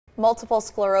Multiple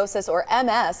sclerosis, or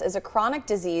MS, is a chronic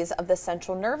disease of the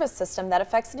central nervous system that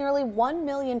affects nearly 1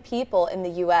 million people in the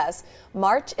U.S.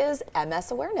 March is MS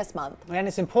Awareness Month. And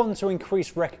it's important to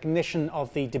increase recognition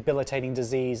of the debilitating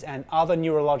disease and other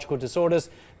neurological disorders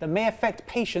that may affect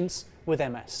patients with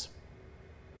MS.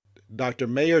 Dr.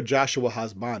 Mayor Joshua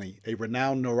Hasbani, a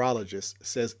renowned neurologist,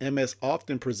 says MS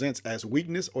often presents as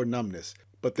weakness or numbness,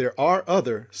 but there are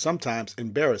other, sometimes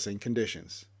embarrassing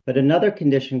conditions. But another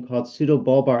condition called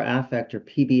pseudobulbar affect, or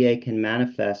PBA, can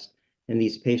manifest in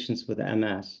these patients with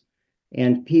MS.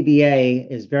 And PBA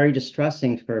is very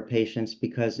distressing for patients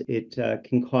because it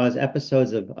can cause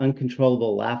episodes of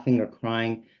uncontrollable laughing or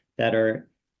crying that are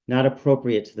not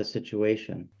appropriate to the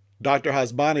situation. Dr.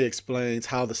 Hasbani explains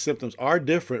how the symptoms are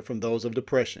different from those of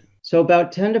depression. So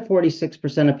about 10 to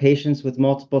 46% of patients with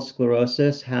multiple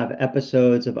sclerosis have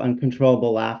episodes of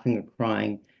uncontrollable laughing or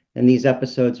crying. And these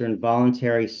episodes are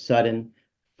involuntary, sudden,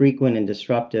 frequent, and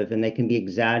disruptive, and they can be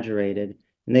exaggerated.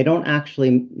 And they don't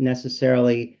actually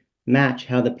necessarily match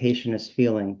how the patient is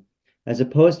feeling. As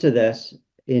opposed to this,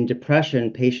 in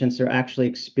depression, patients are actually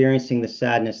experiencing the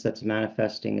sadness that's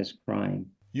manifesting as crying.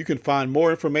 You can find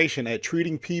more information at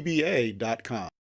treatingpba.com.